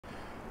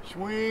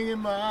Swinging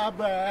my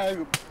bag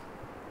of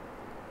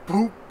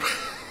poop.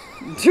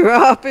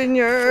 Dropping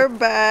your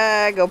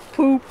bag of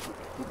poop.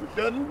 Hope it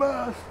doesn't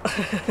bust.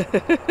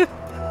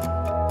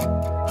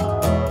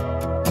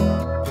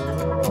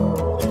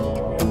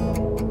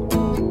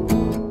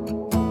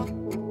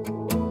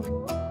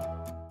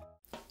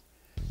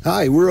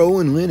 Hi, we're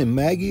Owen, Lynn, and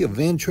Maggie of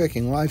Van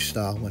Trekking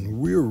Lifestyle, and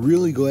we're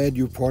really glad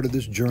you're part of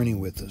this journey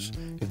with us.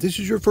 If this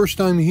is your first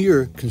time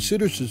here,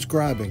 consider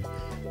subscribing.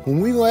 When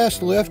we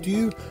last left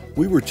you,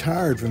 we were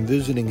tired from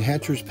visiting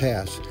Hatcher's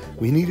Pass.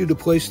 We needed a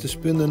place to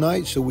spend the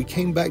night, so we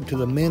came back to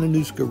the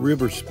Matanuska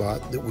River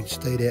spot that we'd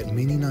stayed at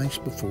many nights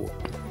before.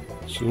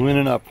 So Lynn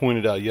and I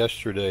pointed out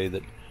yesterday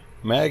that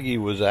Maggie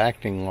was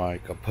acting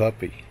like a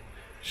puppy.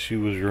 She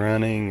was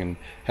running and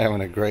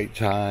having a great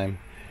time.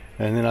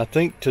 And then I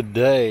think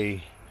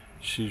today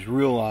she's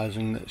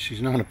realizing that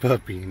she's not a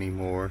puppy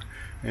anymore,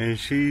 and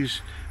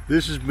this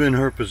has been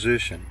her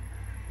position.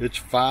 It's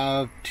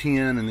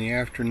 5:10 in the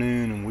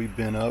afternoon, and we've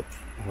been up.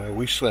 Well,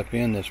 we slept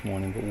in this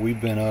morning, but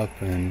we've been up,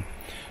 and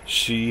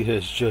she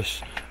has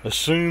just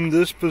assumed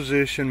this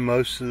position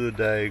most of the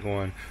day,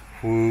 going,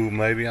 "Whoo,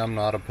 maybe I'm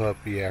not a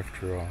puppy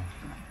after all."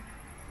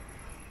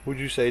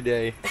 What'd you say,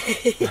 Dave?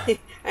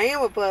 I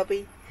am a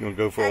puppy. You wanna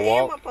go for a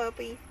walk? I am a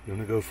puppy. You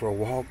wanna go for a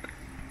walk?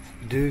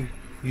 You do?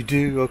 You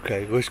do?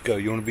 Okay, let's go.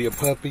 You want to be a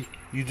puppy?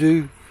 You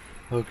do?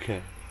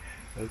 Okay.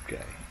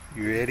 Okay.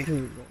 You ready?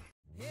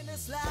 In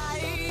this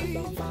life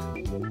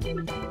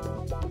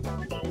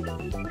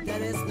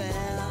that is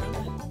bad,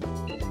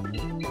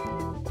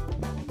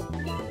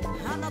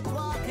 I'm not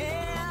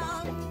walking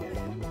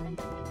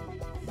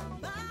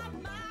by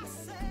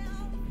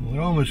myself. Well, it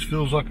almost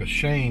feels like a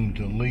shame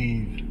to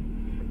leave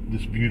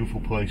this beautiful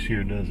place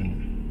here, doesn't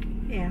it?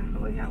 Yeah,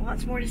 but we got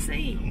lots more to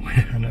see.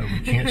 I know we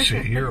can't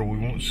sit here, or we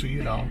won't see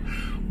it all.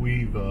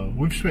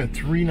 We've spent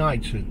 3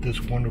 nights at this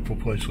wonderful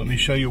place. Let me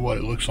show you what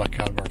it looks like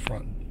out of our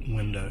front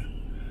window.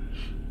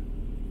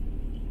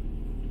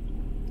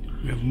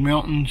 We have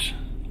mountains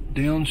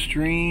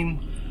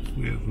downstream.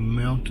 We have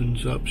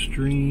mountains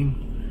upstream.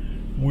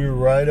 We're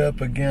right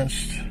up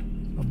against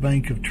a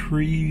bank of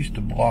trees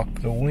to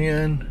block the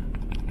wind,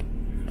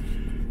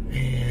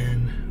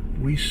 and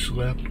we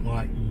slept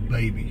like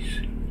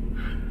babies.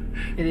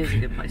 It is a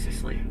good place to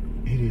sleep.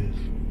 It is.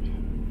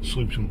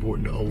 Sleep's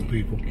important to old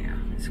people. Yeah,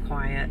 it's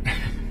quiet.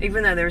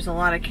 Even though there's a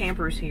lot of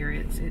campers here,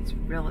 it's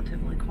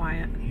relatively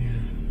quiet.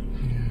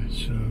 Yeah,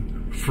 so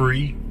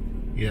free.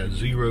 Yeah,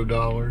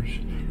 $0.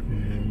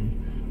 And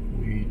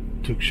we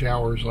took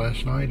showers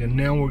last night, and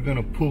now we're going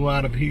to pull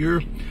out of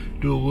here,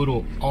 do a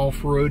little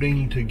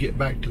off-roading to get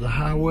back to the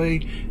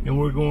highway, and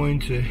we're going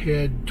to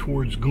head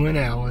towards Glen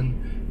Allen,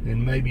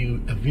 and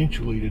maybe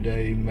eventually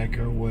today make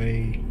our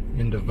way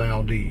into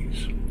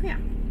Valdez. Yeah.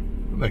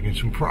 We're making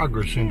some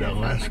progress into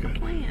Alaska. Like a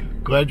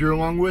plan. Glad you're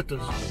along with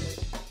us.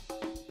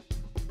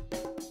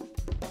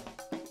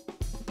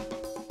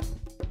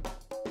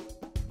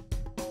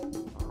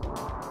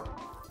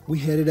 We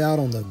headed out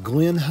on the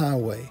Glen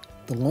Highway,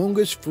 the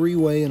longest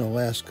freeway in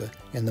Alaska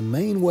and the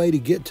main way to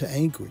get to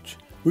Anchorage.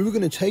 We were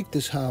going to take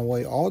this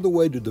highway all the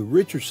way to the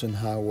Richardson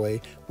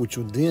Highway, which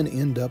would then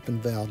end up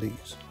in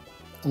Valdez.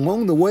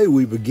 Along the way,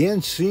 we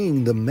began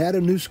seeing the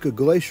Matanuska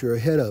Glacier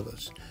ahead of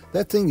us.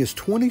 That thing is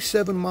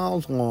 27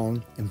 miles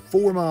long and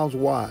 4 miles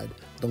wide,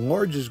 the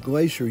largest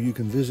glacier you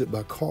can visit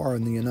by car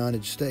in the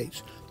United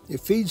States. It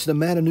feeds the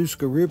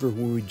Matanuska River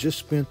where we just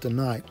spent the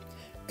night.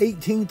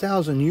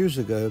 18,000 years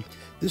ago,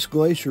 this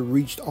glacier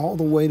reached all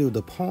the way to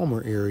the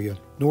Palmer area,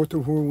 north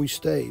of where we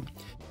stayed.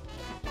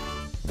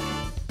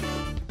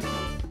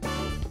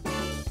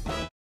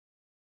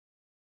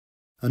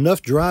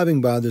 Enough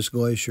driving by this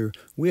glacier,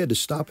 we had to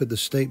stop at the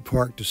state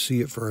park to see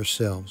it for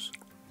ourselves.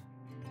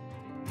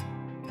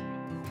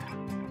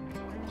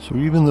 So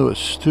even though it's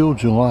still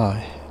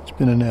July, it's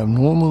been an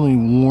abnormally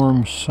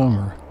warm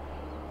summer.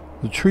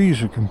 The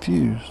trees are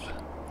confused.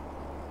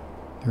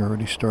 They're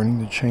already starting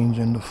to change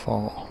into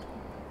fall.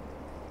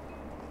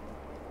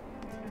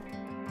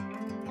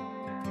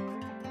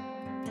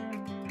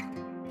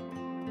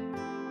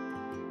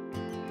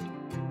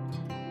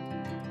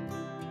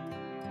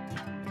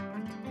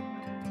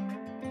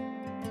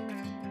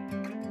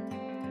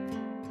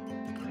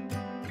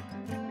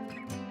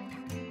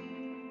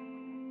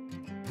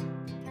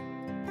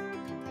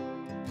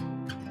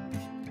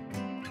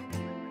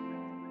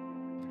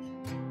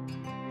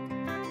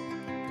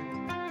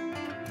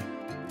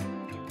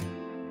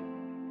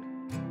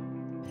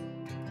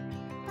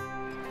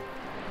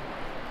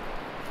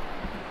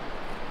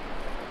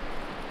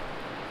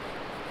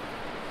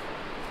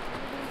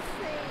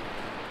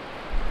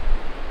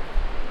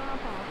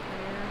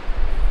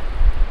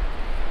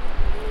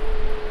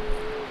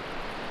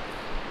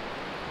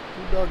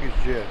 Dog is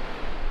Jed.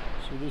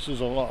 So this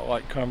is a lot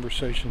like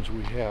conversations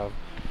we have.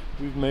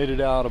 We've made it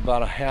out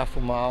about a half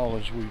a mile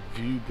as we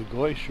viewed the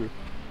glacier.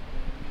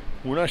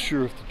 We're not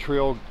sure if the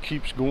trail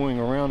keeps going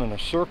around in a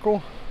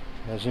circle,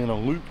 as in a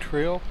loop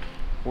trail,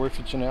 or if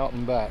it's an out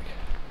and back.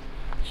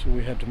 So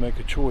we had to make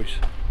a choice.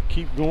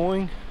 Keep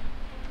going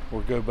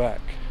or go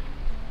back.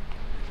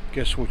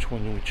 Guess which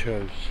one we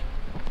chose?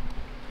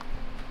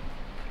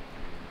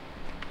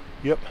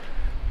 Yep.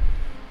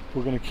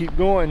 We're going to keep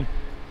going.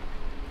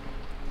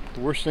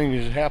 The worst thing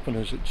that has happened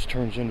is it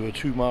turns into a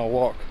 2-mile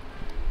walk.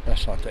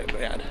 That's not that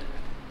bad.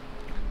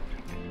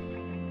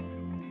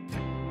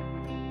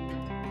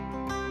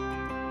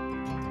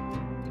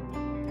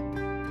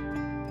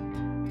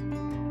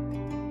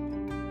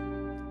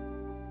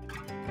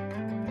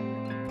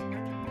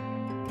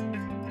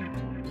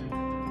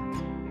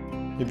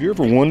 Have you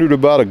ever wondered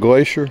about a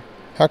glacier?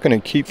 How can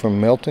it keep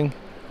from melting?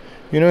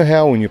 You know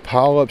how when you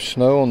pile up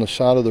snow on the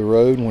side of the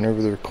road,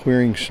 whenever they're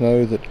clearing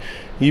snow, that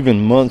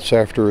even months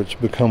after it's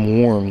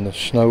become warm, the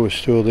snow is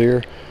still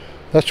there?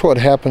 That's what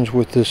happens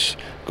with this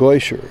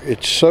glacier.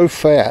 It's so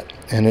fat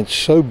and it's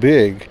so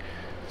big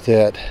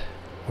that,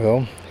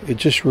 well, it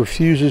just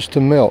refuses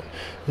to melt.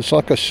 It's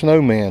like a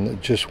snowman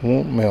that just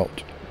won't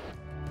melt.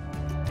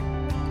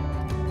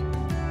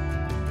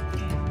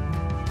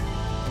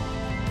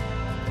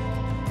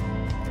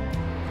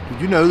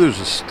 Did you know there's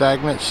a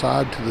stagnant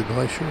side to the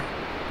glacier?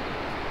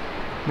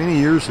 Many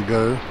years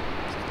ago,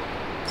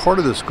 part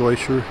of this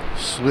glacier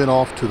slid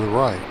off to the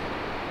right,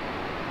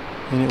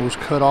 and it was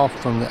cut off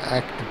from the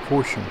active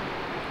portion.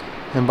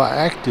 And by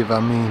active,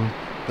 I mean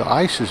the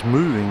ice is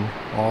moving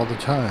all the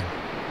time,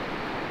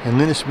 and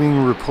then it's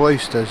being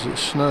replaced as it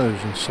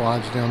snows and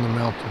slides down the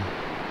mountain.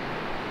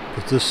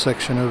 But this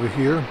section over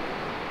here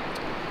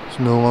is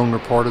no longer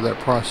part of that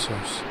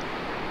process,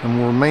 and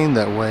will remain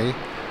that way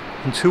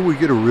until we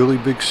get a really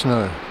big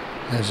snow,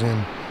 as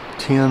in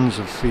tens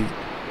of feet.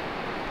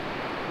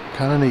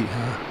 Kind of neat,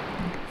 huh?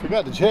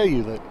 Forgot to tell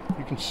you that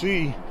you can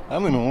see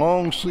I'm in a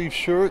long sleeve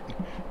shirt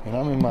and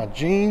I'm in my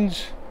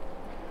jeans.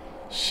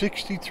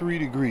 63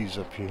 degrees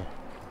up here.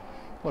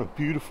 What a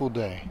beautiful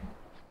day.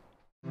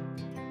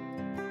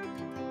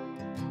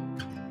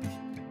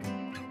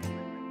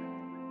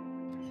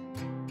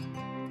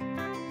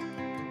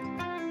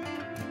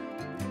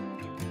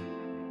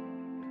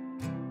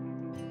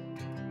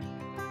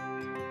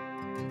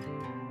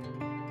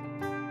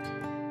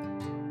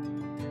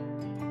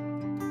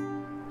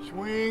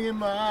 Swinging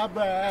my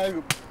bag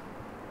of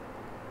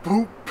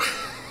poop.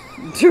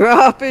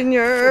 Dropping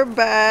your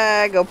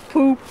bag of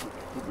poop.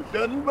 If it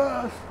doesn't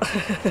bust.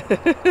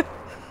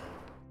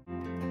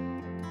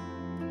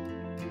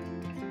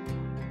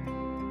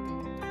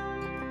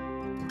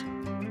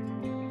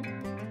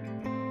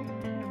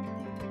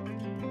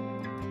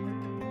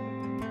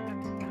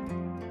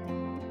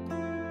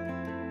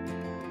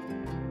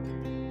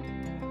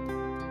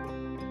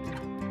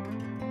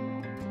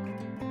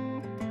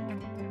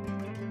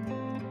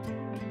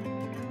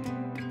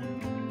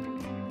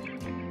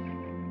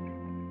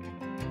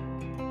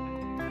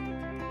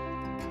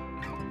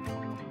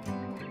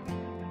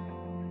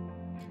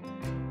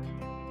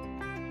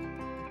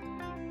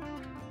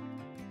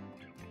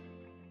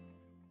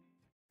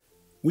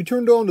 We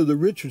turned onto the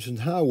Richardson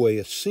Highway,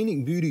 a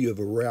scenic beauty of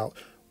a route,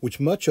 which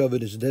much of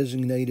it is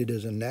designated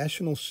as a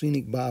National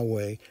Scenic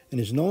Byway and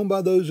is known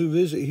by those who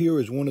visit here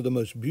as one of the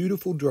most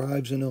beautiful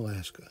drives in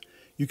Alaska.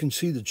 You can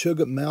see the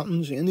Chugach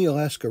Mountains in the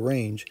Alaska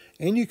Range,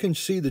 and you can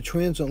see the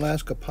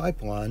Trans-Alaska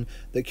Pipeline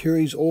that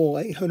carries oil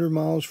 800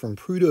 miles from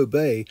Prudhoe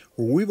Bay,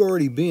 where we've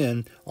already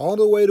been, all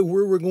the way to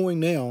where we're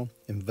going now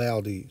in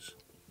Valdez.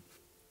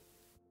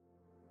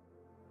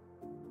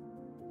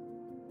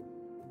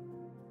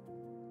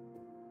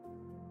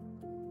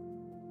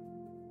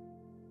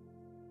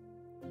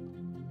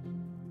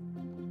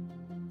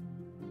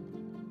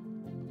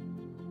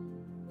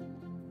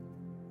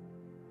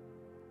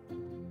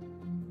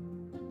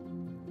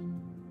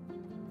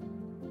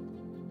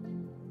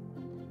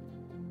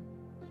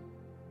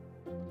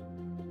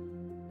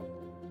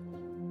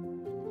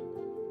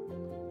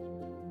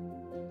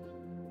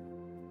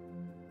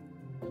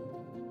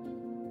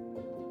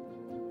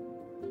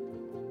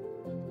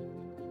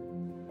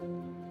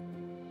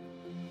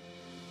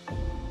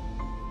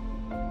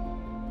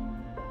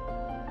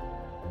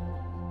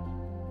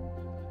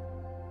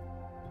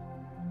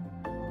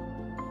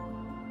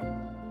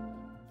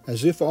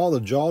 As if all the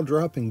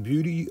jaw-dropping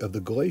beauty of the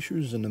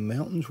glaciers and the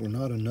mountains were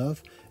not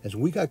enough, as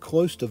we got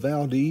close to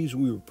Valdez,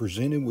 we were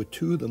presented with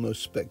two of the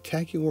most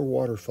spectacular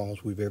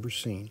waterfalls we've ever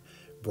seen,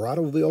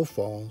 Bridal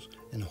Falls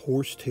and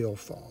Horsetail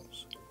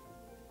Falls.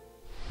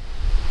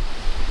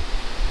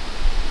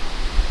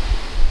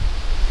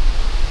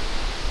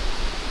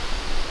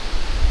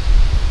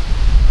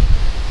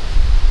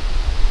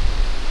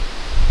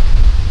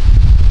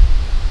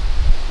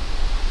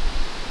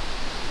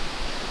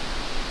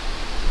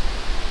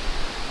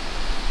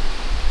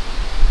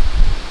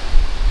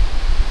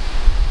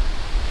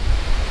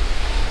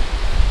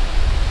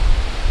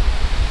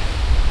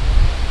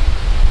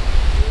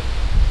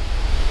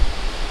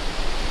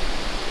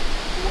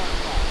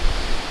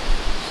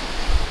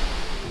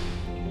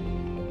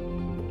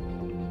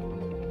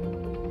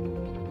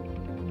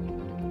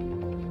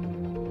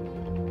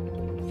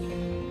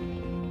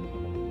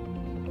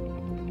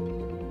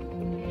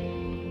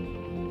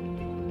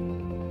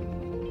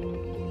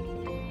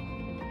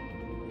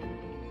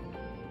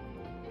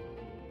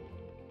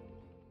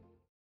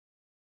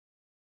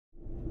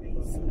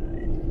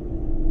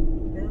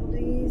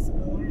 is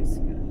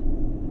Alaska.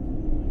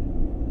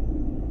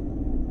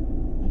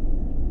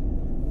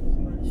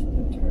 Somebody should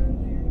have turned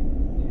there.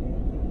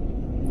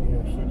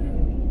 Yes, it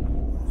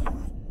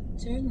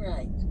is. Turn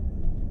right.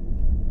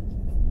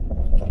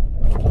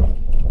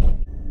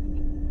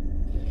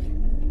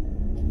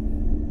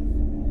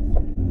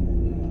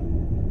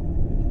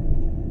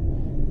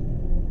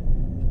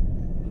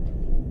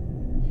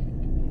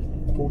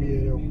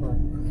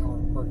 Hour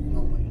parking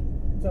only.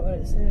 Is that what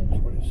it said?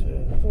 That's what it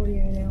says.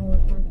 48-hour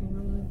parking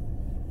only.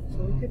 So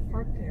we could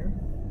park there.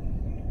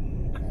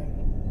 Okay.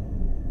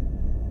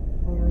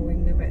 Or we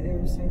can go back there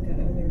and stay at that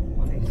other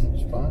place.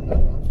 It's fine. I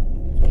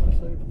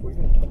say if we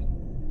can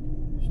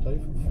stay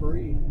for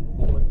free,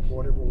 like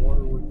whatever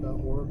water we've got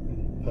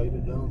working, pay to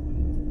dump.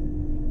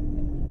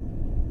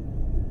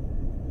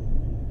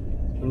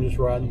 I'm just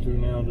riding through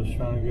now, just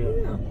trying to get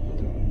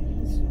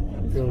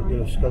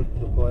get a scope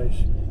of the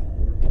place.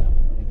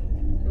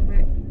 Go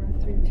back right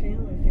through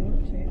town if you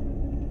want to.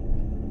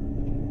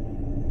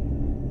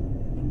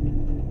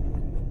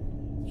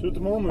 So at the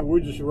moment we're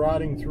just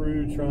riding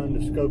through, trying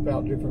to scope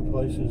out different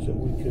places that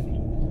we could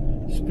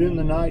spend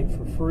the night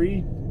for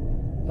free.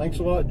 Thanks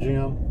a lot,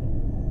 Jim.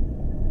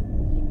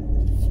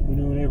 We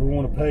don't ever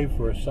want to pay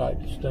for a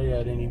site to stay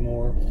at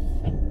anymore.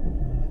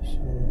 So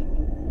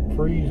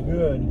free is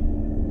good.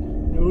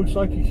 It looks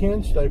like you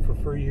can stay for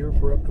free here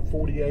for up to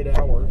 48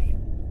 hours.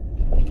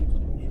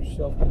 You're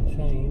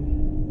self-contained.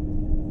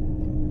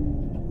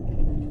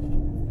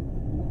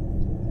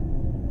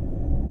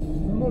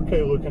 I'm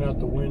okay looking out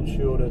the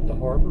windshield at the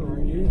harbor,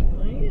 aren't you?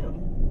 I am.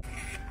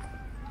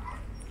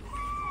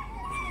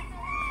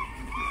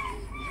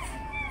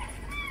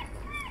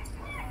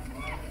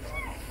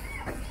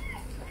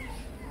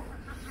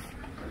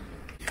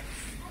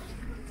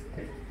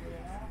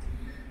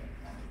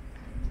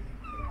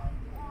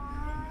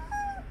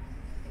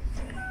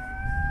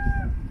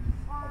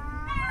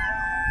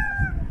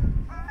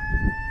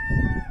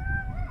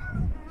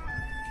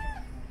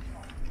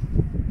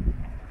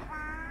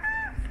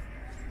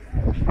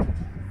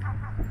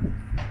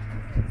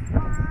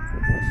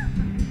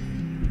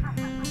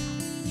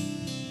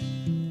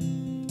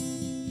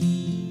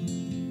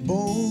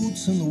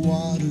 Boats in the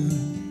water,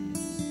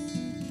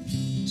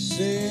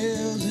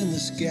 sails in the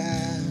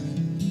sky,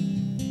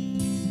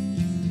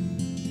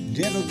 and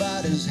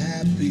everybody's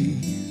happy.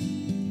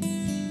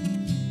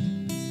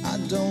 I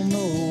don't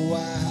know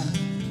why.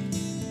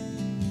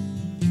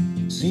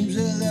 Seems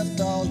they left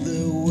all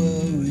their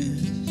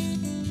worries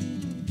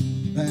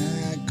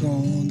back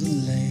on the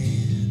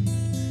land.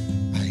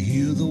 I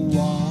hear the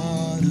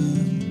water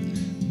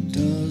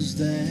does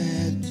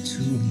that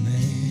to a man.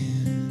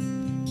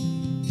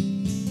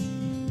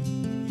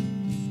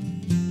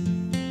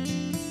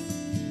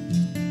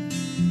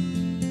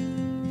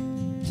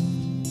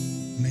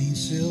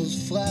 Mainsails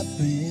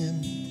flapping,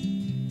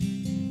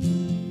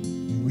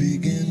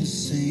 rigging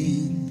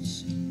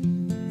sings,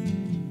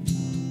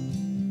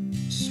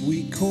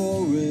 sweet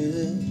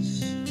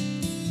chorus,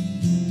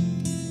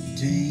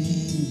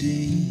 ding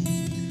ding.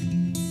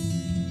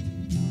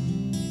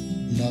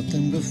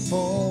 Nothing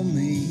before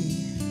me,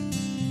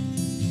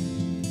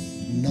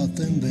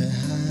 nothing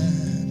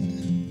behind,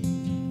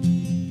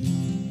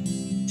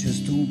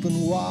 just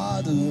open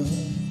water,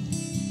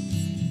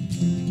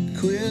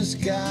 clear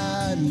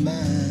sky and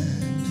mind.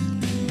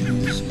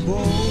 This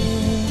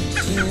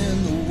boat's in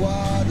the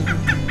water,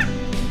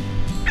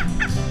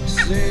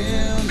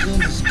 sails in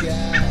the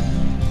sky,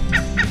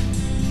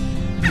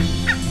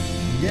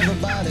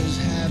 everybody's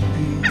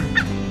happy.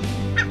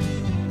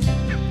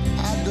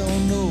 I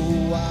don't know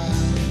why.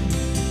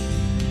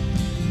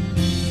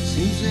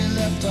 Seems they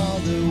left all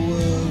their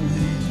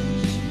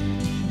worries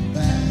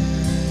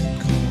back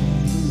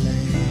on the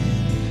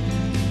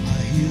land. I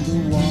hear the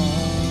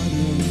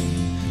water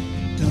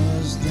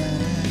does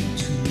that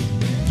to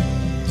me.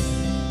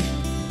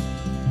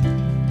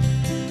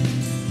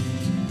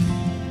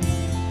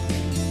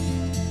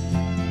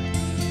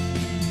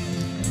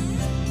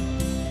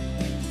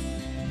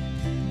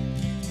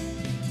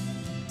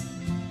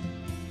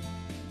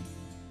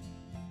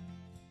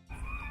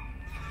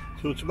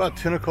 So it's about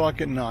 10 o'clock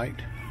at night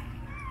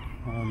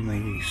on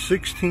the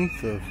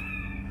 16th of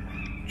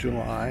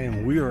July,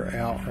 and we are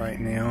out right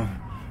now,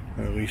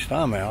 or at least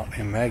I'm out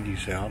and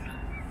Maggie's out.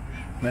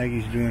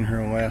 Maggie's doing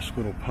her last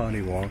little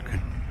potty walk.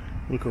 And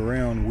look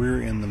around,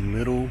 we're in the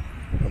middle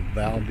of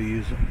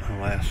Valdez,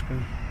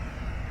 Alaskan,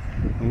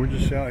 and we're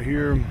just out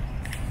here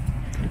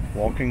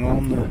walking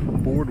on the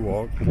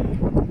boardwalk.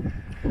 The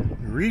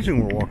reason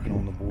we're walking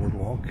on the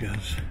boardwalk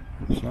is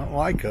it's not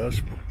like us,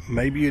 but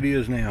maybe it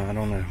is now, I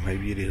don't know,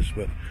 maybe it is,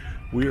 but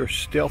we are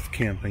stealth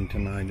camping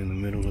tonight in the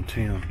middle of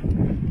town.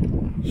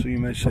 So you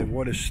may say,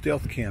 what is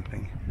stealth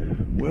camping?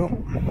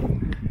 Well,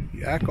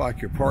 you act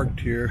like you're parked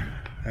here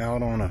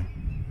out on a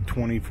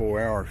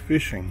 24-hour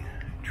fishing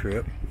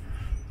trip,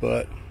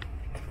 but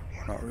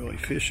we're not really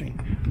fishing.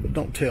 But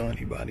don't tell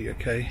anybody,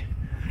 okay?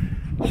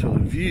 So the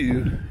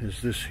view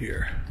is this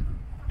here.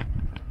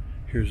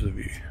 Here's the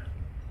view.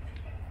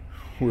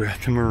 We're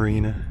at the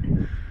marina.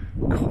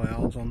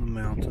 clouds on the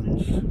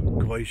mountains,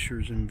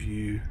 glaciers in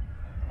view,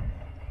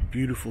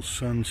 beautiful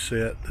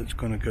sunset that's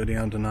going to go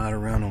down tonight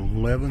around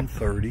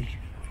 11:30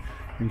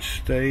 and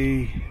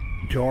stay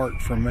dark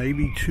for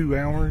maybe 2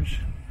 hours.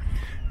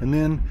 And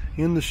then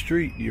in the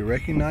street, do you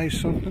recognize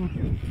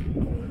something?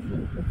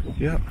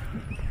 Yep.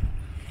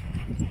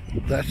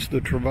 That's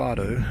the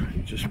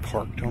Travato, just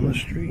parked on the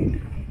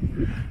street.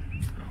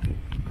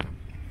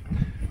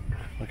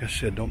 Like I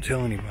said, don't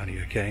tell anybody,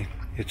 okay?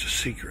 It's a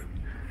secret.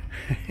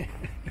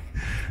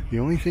 The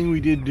only thing we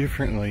did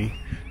differently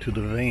to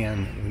the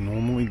van that we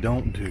normally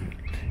don't do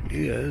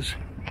is,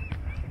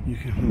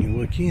 when you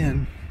look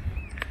in,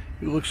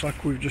 it looks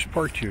like we've just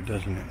parked here,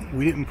 doesn't it?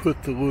 We didn't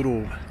put the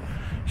little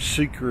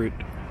secret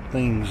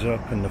things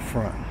up in the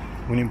front.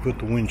 We didn't put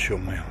the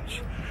windshield mounts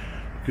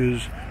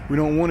because we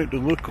don't want it to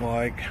look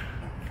like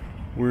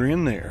we're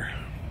in there.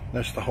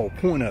 That's the whole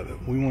point of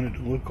it. We want it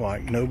to look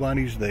like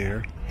nobody's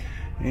there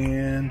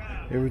and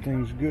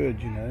everything's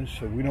good, you know,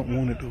 so we don't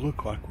want it to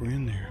look like we're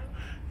in there.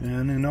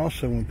 And then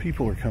also when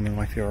people are coming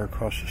like they are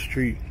across the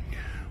street,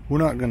 we're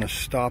not going to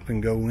stop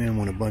and go in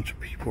when a bunch of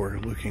people are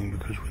looking,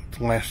 because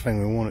the last thing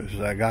we want is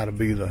that guy to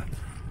be the,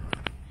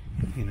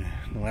 you know,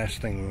 the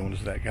last thing we want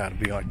is that guy to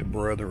be like the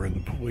brother of the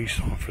police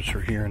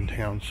officer here in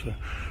town. So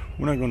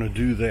we're not going to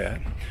do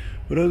that.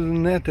 But other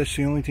than that, that's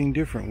the only thing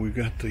different. We've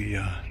got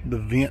the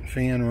vent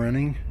fan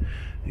running,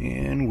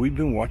 and we've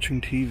been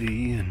watching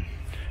TV, and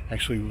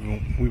actually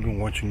we've been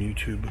watching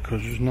YouTube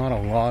because there's not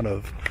a lot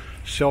of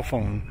cell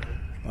phone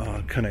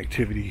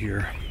connectivity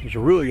here. There's a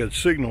really good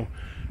signal,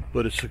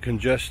 but it's a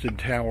congested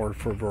tower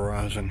for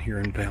Verizon here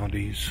in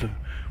Valdez, so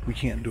we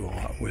can't do a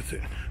lot with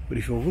it. But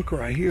if you look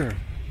right here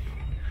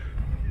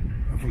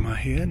over my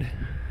head,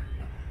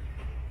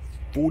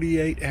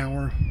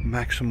 48-hour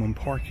maximum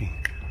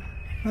parking.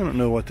 I don't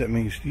know what that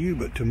means to you,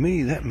 but to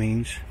me that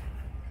means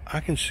I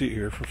can sit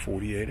here for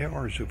 48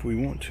 hours if we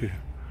want to.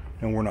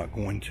 And we're not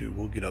going to.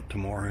 We'll get up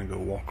tomorrow and go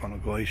walk on a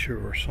glacier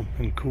or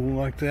something cool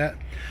like that.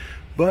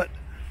 But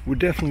we're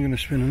definitely going to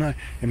spend the night.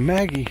 And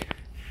Maggie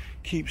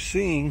keeps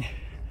seeing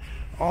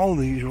all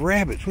these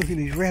rabbits. Look at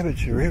these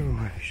rabbits, are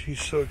everywhere.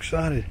 She's so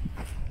excited.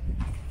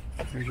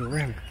 There's a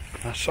rabbit.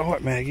 I saw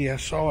it, Maggie. I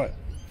saw it.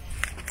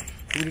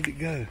 Where did it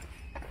go?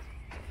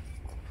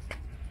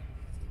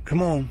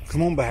 Come on.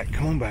 Come on back.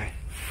 Come on back.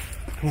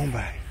 Come on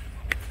back.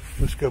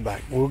 Let's go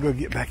back. We'll go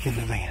get back in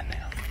the van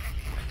now.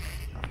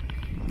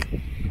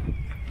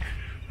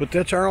 But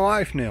that's our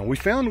life now. We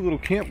found a little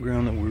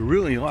campground that we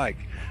really like,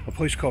 a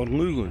place called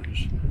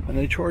Lulu's, and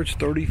they charge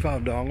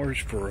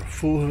 $35 for a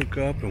full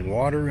hookup and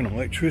water and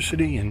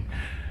electricity. And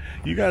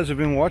you guys have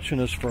been watching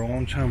us for a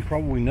long time,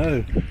 probably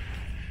know,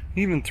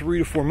 even 3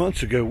 to 4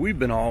 months ago, we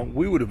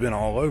would have been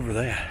all over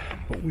that.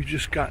 But we've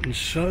just gotten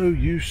so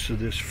used to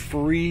this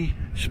free,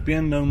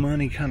 spend no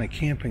money kind of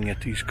camping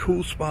at these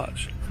cool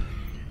spots.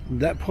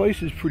 That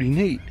place is pretty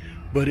neat,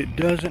 but it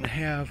doesn't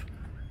have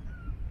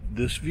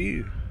this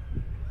view.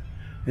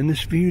 And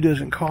this view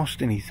doesn't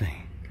cost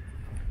anything.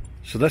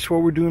 So that's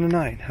what we're doing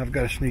tonight. I've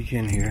got to sneak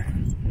in here.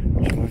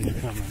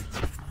 Somebody's coming.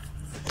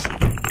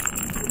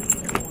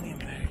 Come on in,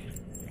 Maggie.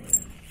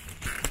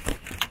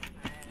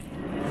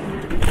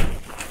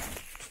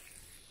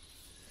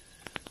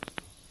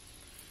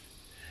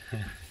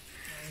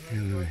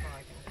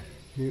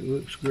 It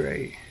looks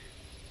great.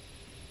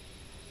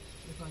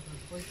 Looks like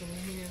we're sleeping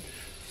in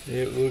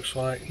here. It looks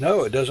like,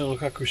 no, it doesn't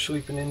look like we're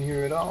sleeping in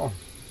here at all.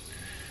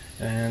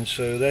 And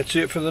so that's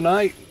it for the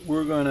night.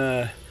 We're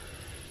gonna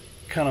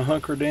kind of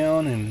hunker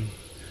down and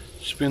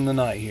spend the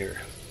night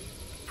here.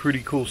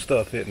 Pretty cool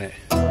stuff, isn't it?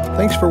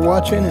 Thanks for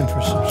watching and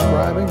for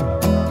subscribing.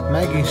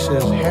 Maggie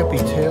says happy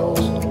tales.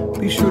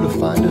 Be sure to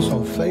find us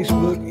on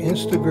Facebook,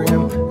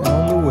 Instagram, and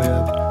on the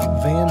web,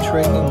 Van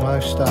Trekking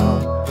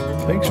Lifestyle.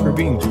 Thanks for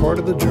being part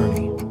of the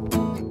journey.